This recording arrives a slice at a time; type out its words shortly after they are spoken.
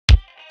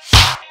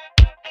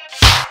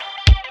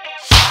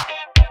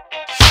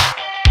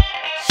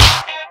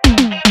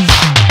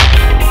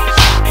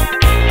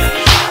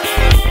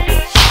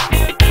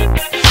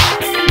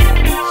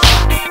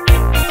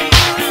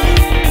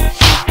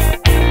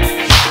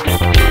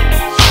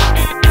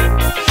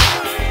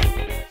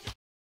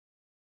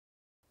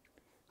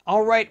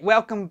Alright,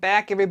 welcome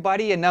back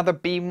everybody, another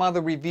B-Mother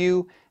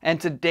review,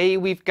 and today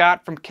we've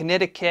got from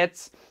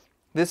Kinetiquettes.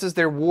 This is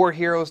their War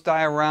Heroes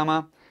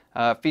diorama.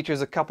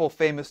 Features a couple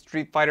famous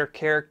Street Fighter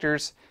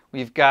characters.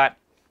 We've got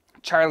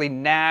Guile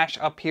Nash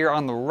up here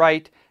on the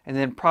right, and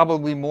then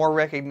probably more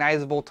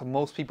recognizable to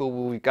most people,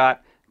 we've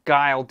got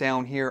Guile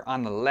down here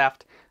on the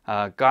left.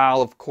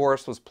 Guile, of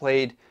course, was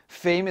played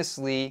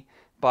famously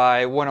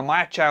by one of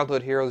my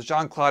childhood heroes,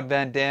 Jean-Claude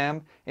Van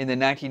Damme, in the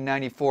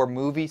 1994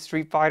 movie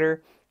Street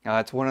Fighter.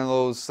 It's one of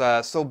those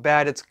so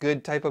bad it's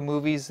good type of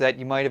movies that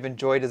you might have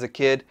enjoyed as a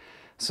kid.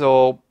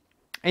 So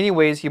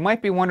anyways, you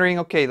might be wondering,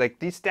 okay, like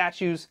these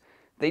statues,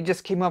 they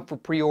just came up for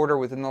pre-order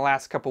within the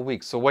last couple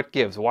weeks. So what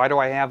gives? Why do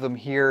I have them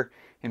here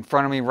in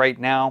front of me right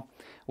now?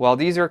 Well,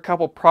 these are a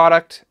couple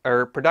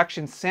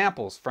production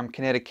samples from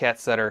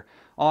Kinetiquettes that are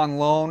on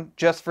loan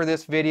just for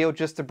this video,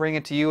 just to bring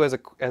it to you as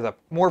a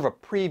more of a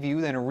preview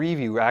than a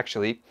review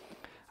actually.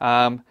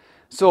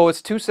 So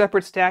it's two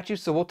separate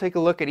statues, so we'll take a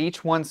look at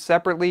each one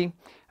separately.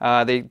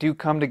 They do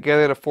come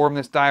together to form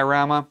this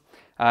diorama,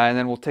 and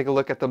then we'll take a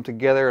look at them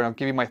together, and I'll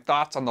give you my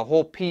thoughts on the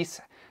whole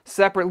piece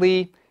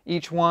separately,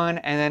 each one,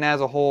 and then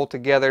as a whole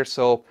together.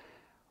 So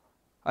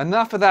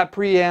enough of that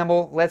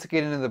preamble, let's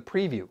get into the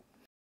preview.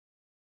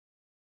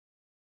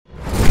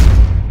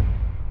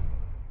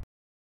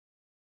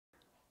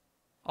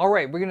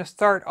 Alright, we're going to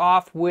start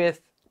off with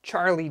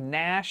Guile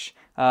Nash.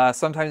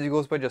 Sometimes he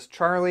goes by just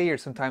Charlie or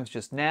sometimes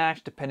just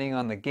Nash, depending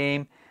on the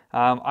game.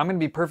 I'm going to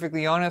be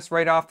perfectly honest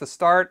right off the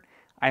start.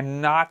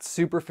 I'm not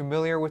super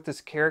familiar with this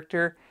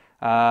character.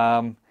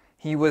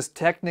 He was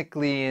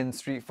technically in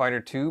Street Fighter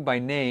 2 by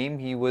name.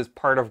 He was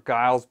part of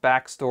Guile's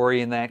backstory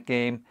in that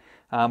game,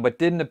 but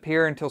didn't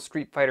appear until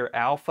Street Fighter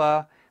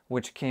Alpha,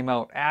 which came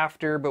out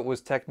after but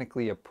was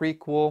technically a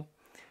prequel.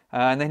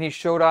 And then he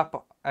showed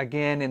up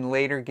again in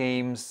later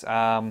games,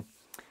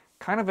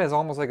 kind of as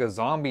almost like a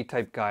zombie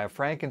type guy, a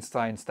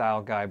Frankenstein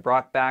style guy,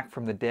 brought back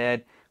from the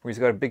dead, where he's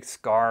got a big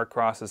scar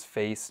across his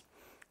face.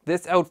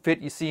 This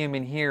outfit you see him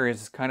in here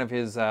is kind of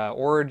his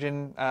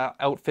origin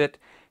outfit.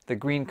 The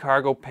green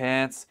cargo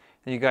pants,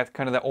 then you got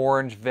kind of the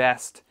orange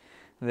vest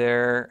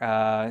there,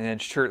 and then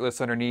shirtless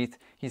underneath.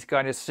 He's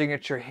got his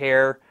signature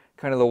hair,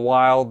 kind of the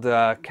wild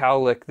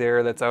cowlick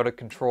there that's out of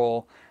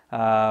control.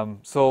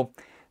 So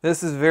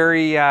this is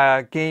very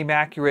game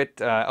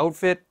accurate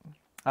outfit.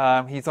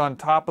 He's on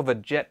top of a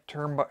jet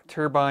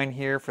turbine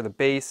here for the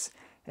base,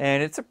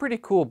 and it's a pretty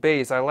cool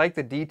base. I like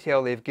the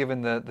detail they've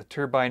given the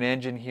turbine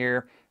engine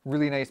here.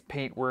 Really nice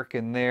paint work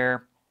in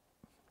there.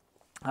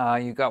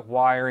 You've got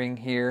wiring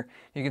here.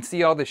 You can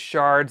see all the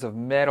shards of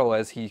metal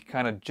as he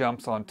kind of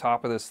jumps on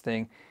top of this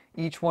thing.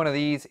 Each one of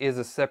these is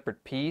a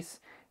separate piece,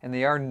 and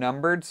they are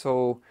numbered.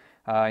 So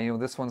you know,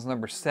 this one's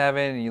number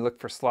 7, and you look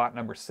for slot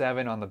number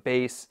 7 on the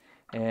base,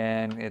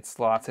 and it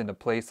slots into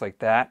place like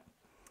that.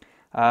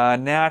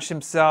 Nash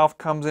himself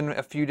comes in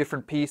a few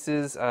different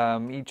pieces.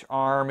 Each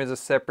arm is a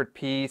separate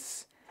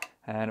piece,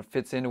 and it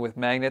fits into with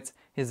magnets.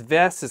 His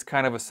vest is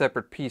kind of a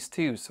separate piece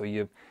too, so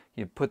you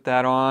put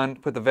that on,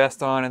 put the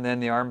vest on, and then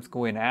the arms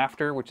go in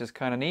after, which is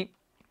kind of neat.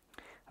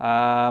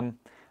 I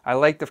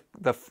like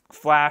the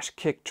flash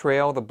kick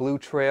trail, the blue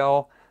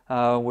trail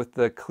with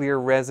the clear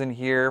resin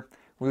here.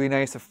 Really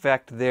nice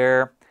effect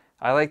there.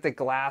 I like the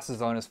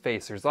glasses on his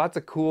face. There's lots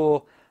of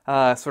cool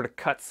sort of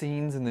cut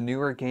scenes in the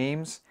newer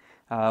games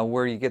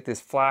where you get this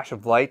flash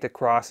of light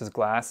across his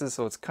glasses,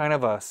 so it's kind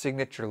of a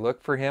signature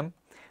look for him.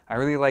 I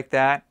really like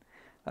that.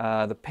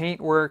 The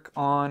paintwork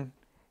on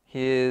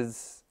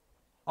his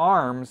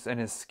arms and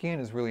his skin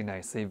is really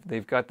nice.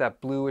 They've got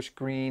that bluish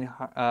green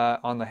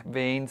on the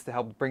veins to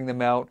help bring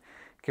them out,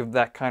 give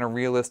that kind of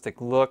realistic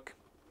look.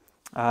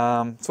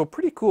 So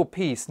pretty cool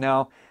piece.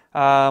 Now,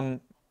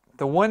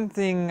 the one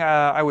thing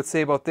I would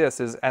say about this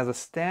is, as a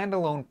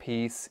standalone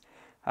piece,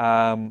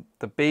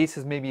 the base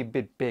is maybe a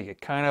bit big.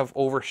 It kind of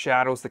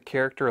overshadows the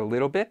character a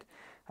little bit.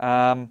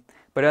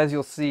 But as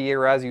you'll see,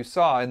 or as you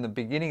saw in the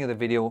beginning of the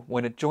video,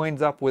 when it joins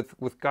up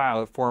with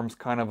Guile, it forms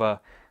kind of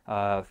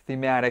a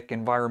thematic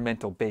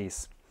environmental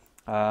base.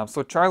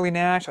 So Guile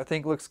Nash, I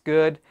think, looks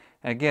good.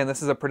 And again,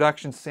 this is a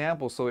production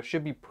sample, so it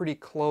should be pretty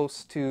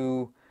close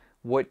to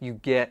what you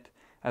get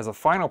as a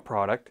final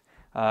product.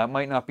 It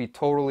might not be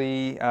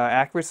totally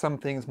accurate. Some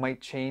things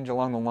might change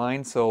along the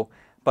line.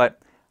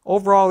 But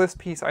overall, this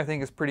piece I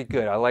think is pretty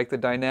good. I like the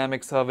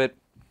dynamics of it.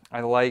 I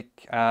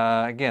like,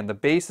 again, the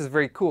base is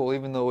very cool,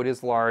 even though it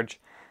is large.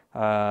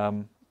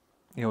 You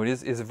know, it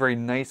is a very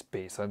nice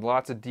base.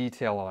 Lots of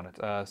detail on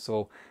it.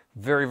 So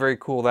very, very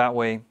cool that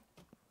way.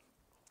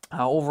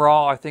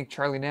 Overall, I think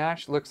Guile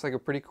Nash looks like a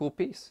pretty cool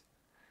piece.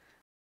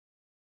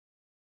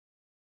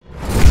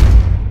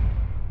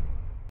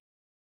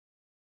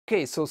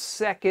 Okay, so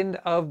second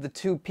of the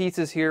two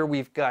pieces here,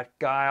 we've got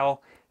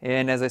Guile.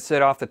 And as I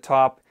said off the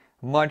top,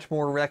 much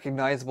more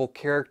recognizable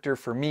character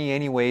for me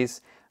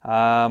anyways.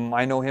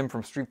 I know him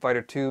from Street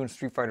Fighter 2 and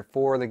Street Fighter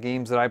 4, the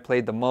games that I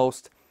played the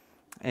most.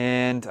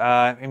 And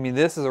I mean,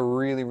 this is a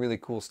really, really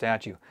cool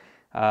statue.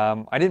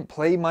 I didn't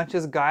play much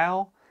as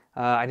Guile.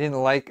 I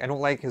don't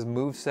like his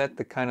moveset,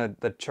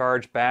 the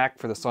charge back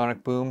for the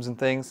sonic booms and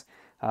things.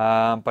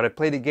 but I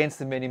played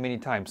against him many, many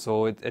times.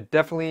 So it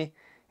definitely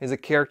is a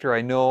character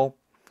I know,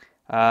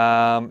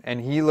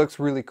 and he looks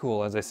really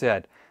cool, as I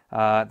said.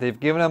 They've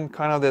given him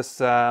kind of this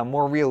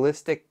more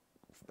realistic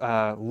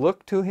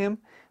look to him.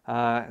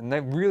 And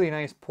that really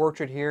nice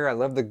portrait here. I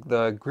love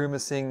the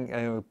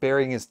grimacing,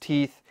 baring his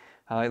teeth.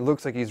 It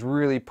looks like he's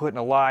really putting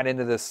a lot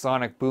into this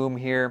sonic boom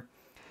here.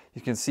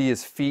 You can see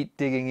his feet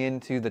digging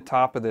into the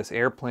top of this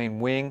airplane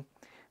wing,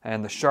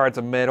 and the shards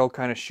of metal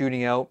kind of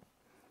shooting out.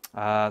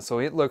 So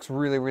it looks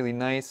really, really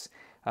nice.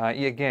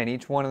 Again,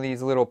 each one of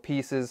these little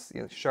pieces,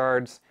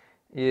 shards,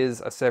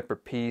 is a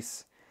separate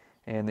piece,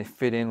 and they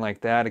fit in like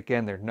that.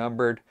 Again, they're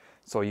numbered,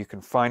 so you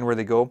can find where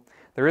they go.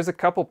 There is a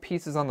couple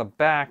pieces on the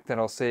back that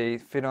I'll say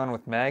fit on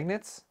with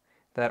magnets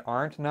that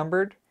aren't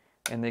numbered,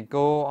 and they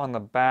go on the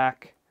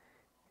back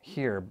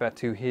here, but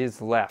to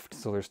his left.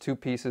 So there's two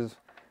pieces,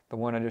 the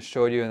one I just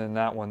showed you and then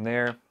that one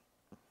there.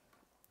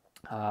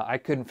 I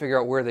couldn't figure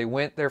out where they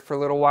went there for a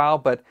little while,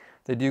 but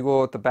they do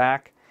go at the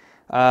back.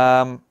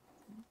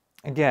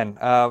 Again,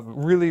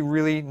 really,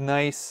 really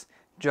nice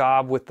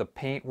job with the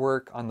paint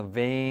work on the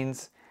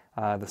veins.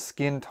 The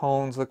skin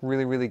tones look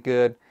really, really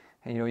good.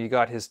 And, you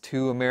got his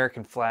two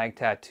American flag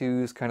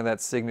tattoos, kind of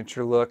that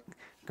signature look.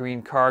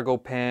 Green cargo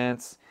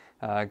pants,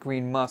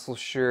 green muscle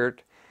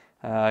shirt.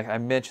 I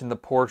mentioned the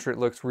portrait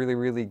looks really,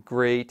 really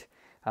great.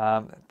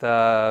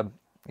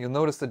 You'll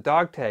notice the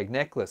dog tag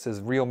necklace is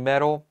real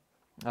metal.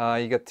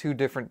 You got two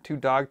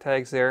dog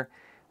tags there.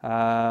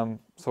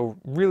 So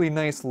really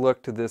nice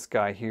look to this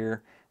guy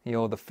here.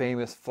 The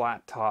famous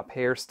flat top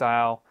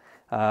hairstyle.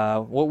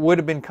 What would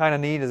have been kind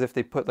of neat is if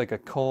they put like a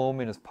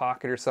comb in his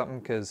pocket or something,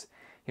 because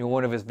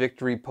one of his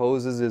victory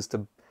poses is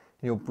to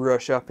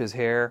brush up his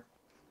hair.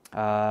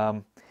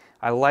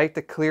 I like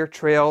the clear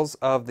trails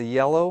of the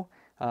yellow.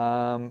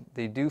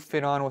 They do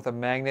fit on with a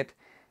magnet.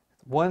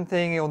 One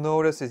thing you'll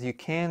notice is you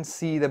can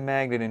see the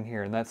magnet in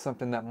here, and that's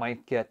something that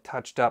might get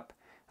touched up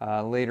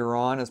later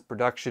on as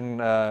production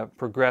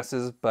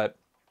progresses, but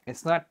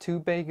it's not too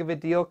big of a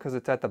deal because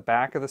it's at the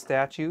back of the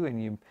statue,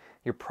 and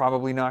you're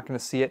probably not going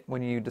to see it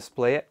when you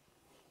display it.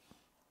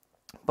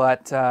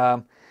 But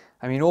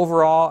I mean,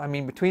 overall,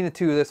 between the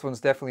two, this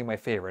one's definitely my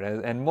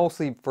favorite, and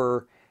mostly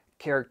for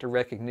character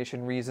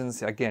recognition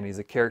reasons. Again, he's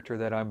a character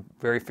that I'm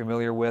very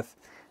familiar with.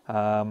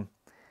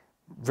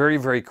 Very,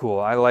 very cool.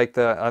 I like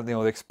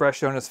the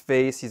expression on his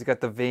face. He's got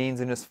the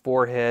veins in his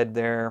forehead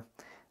there.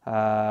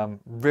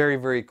 Very,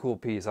 very cool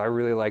piece. I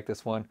really like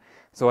this one.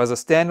 So as a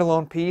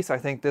standalone piece, I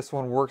think this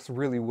one works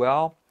really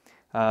well.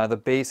 The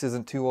base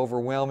isn't too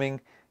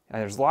overwhelming.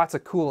 There's lots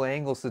of cool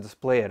angles to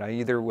display it.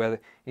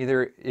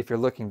 Either if you're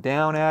looking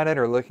down at it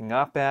or looking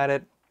up at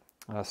it,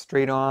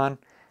 straight on.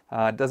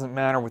 It doesn't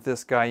matter with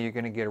this guy. You're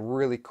going to get a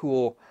really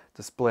cool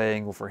display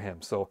angle for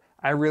him. So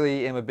I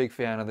really am a big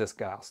fan of this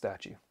Guile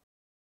statue.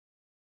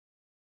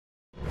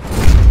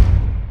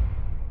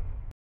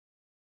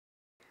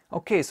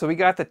 Okay, so we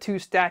got the two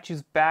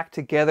statues back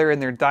together in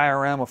their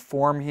diorama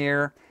form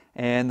here,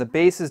 and the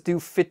bases do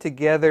fit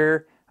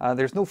together.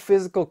 There's no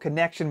physical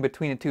connection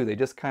between the two. They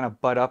just kind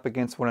of butt up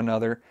against one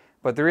another,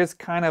 but there is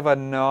kind of a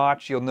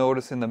notch you'll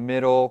notice in the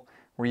middle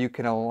where you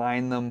can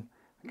align them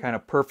kind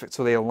of perfect,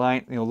 so they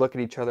align, look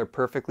at each other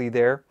perfectly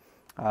there.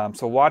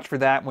 So watch for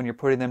that when you're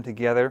putting them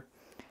together.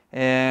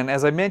 And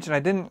as I mentioned,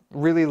 I didn't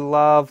really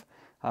love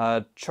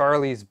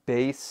Charlie's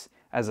base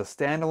as a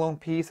standalone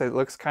piece. It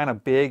looks kind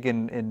of big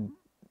and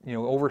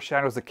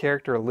overshadows the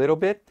character a little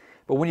bit.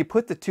 But when you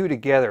put the two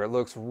together, it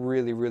looks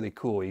really, really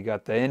cool. You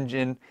got the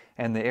engine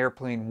and the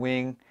airplane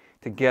wing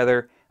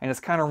together, and it's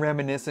kind of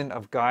reminiscent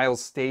of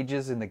Guile's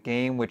stages in the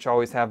game, which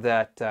always have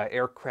that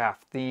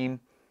aircraft theme.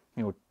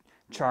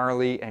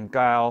 Charlie and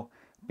Guile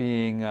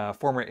being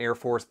former Air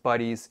Force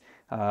buddies.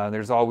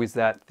 There's always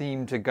that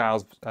theme to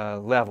Guile's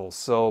levels.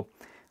 So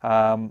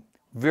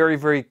very,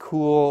 very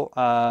cool.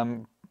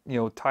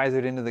 Ties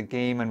it into the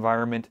game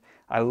environment.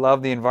 I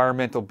love the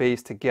environmental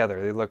base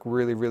together. They look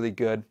really, really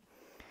good.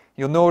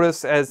 You'll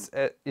notice as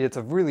it's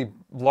a really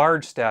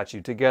large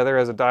statue together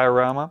as a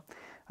diorama.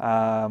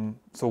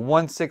 So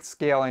 1/6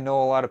 scale. I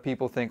know a lot of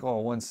people think,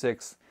 oh,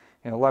 1/6.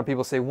 A lot of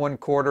people say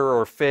 1/4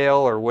 or fail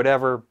or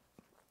whatever.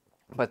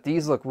 But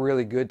these look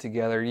really good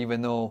together,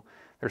 even though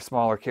they're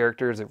smaller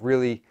characters. It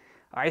really,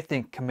 I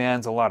think,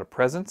 commands a lot of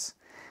presence.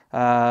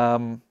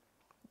 So,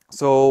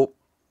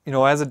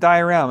 as a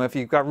diorama, if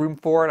you've got room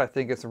for it, I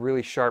think it's a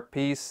really sharp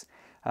piece.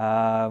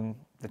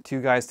 The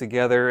two guys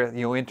together,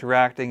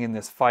 interacting in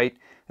this fight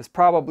is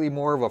probably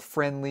more of a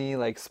friendly,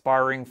 like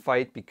sparring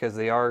fight because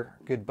they are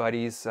good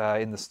buddies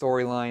in the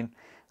storyline.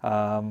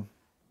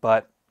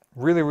 But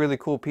really, really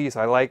cool piece.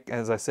 I like,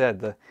 as I said,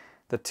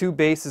 the two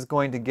bases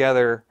going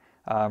together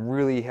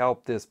really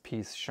help this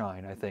piece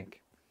shine, I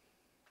think.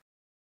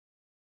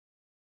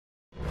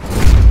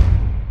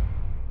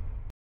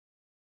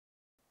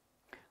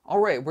 All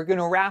right, we're going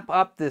to wrap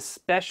up this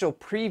special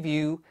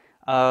preview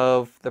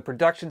of the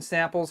production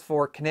samples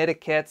for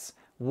Kinetiquettes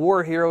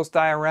War Heroes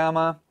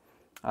diorama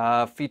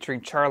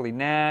featuring Charlie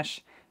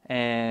Nash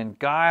and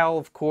Guile,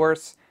 of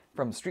course,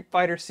 from Street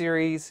Fighter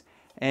series.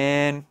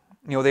 And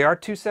You know, they are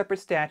two separate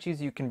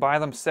statues. You can buy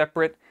them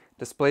separate,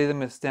 display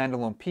them as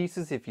standalone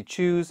pieces if you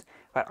choose,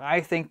 but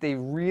I think they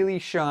really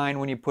shine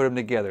when you put them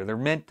together. They're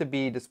meant to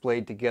be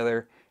displayed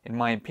together, in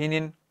my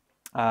opinion.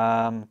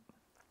 I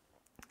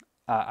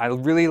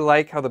really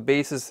like how the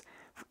bases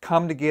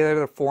come together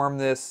to form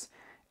this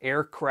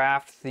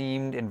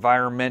aircraft-themed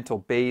environmental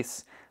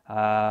base.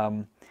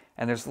 And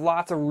there's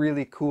lots of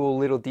really cool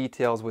little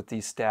details with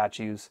these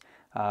statues.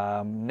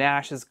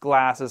 Nash's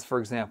glasses, for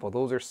example,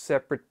 those are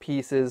separate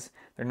pieces.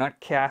 They're not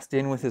cast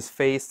in with his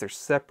face. They're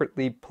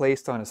separately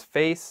placed on his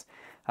face.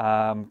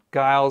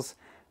 Guile's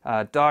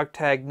dog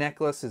tag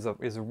necklace is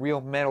a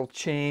real metal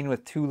chain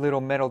with two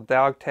little metal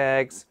dog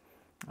tags.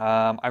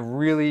 I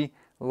really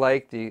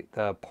like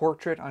the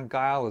portrait on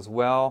Guile as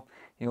well.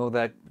 You know,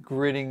 that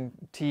gritting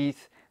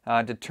teeth,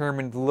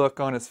 determined look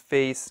on his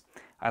face.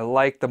 I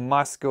like the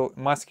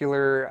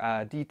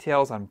muscular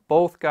details on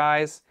both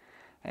guys,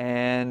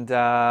 and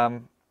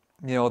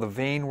you know, the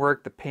vein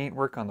work, the paint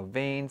work on the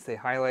veins. They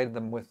highlighted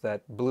them with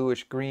that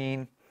bluish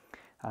green.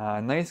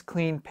 Nice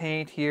clean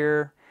paint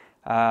here.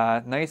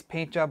 Nice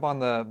paint job on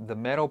the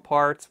metal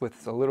parts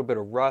with a little bit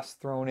of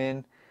rust thrown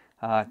in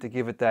to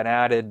give it that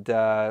added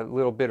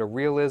little bit of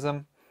realism.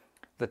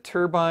 The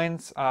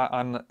turbines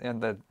on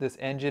this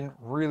engine,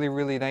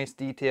 really nice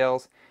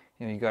details.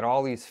 You know, you got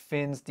all these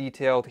fins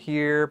detailed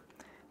here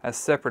as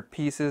separate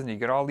pieces, and you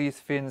got all these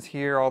fins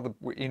here, all the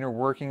inner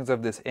workings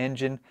of this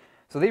engine.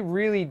 So they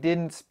really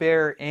didn't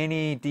spare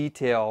any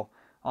detail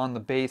on the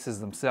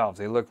bases themselves.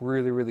 They look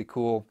really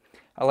cool.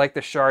 I like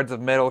the shards of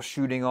metal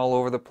shooting all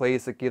over the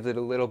place. It gives it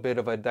a little bit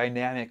of a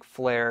dynamic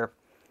flair.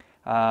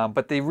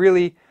 But they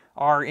really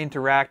are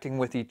interacting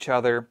with each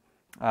other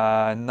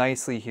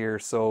nicely here.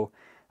 So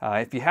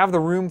if you have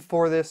the room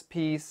for this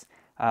piece,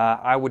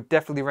 I would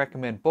definitely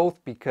recommend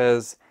both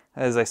because,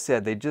 as I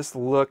said, they just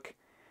look,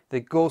 they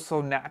go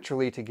so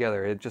naturally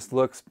together. It just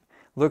looks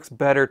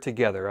better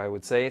together, I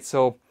would say.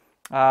 So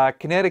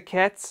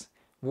Kinetiquettes,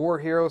 War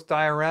Heroes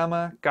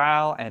diorama,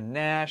 Guile and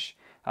Nash.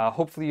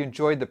 Hopefully you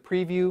enjoyed the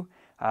preview.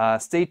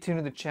 Stay tuned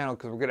to the channel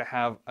because we're going to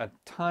have a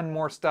ton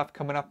more stuff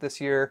coming up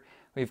this year.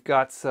 We've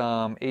got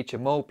some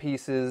HMO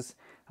pieces.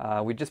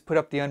 We just put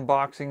up the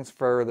unboxings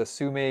for the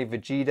Sume,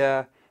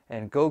 Vegeta,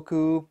 and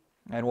Goku,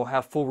 and we'll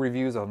have full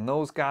reviews on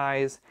those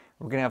guys.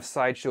 We're going to have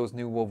Sideshow's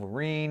new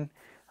Wolverine,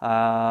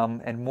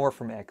 and more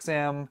from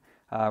XM.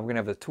 We're going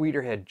to have the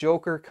Tweeterhead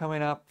Joker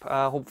coming up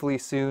hopefully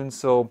soon.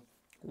 So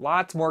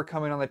lots more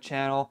coming on the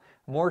channel.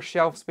 More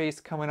shelf space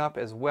coming up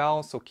as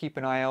well. So keep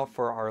an eye out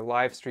for our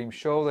live stream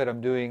show that I'm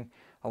doing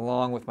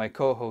along with my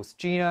co-host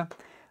Gina.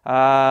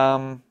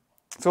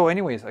 So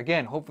anyways,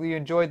 again, hopefully you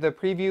enjoyed the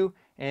preview,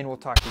 and we'll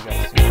talk to you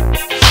guys soon.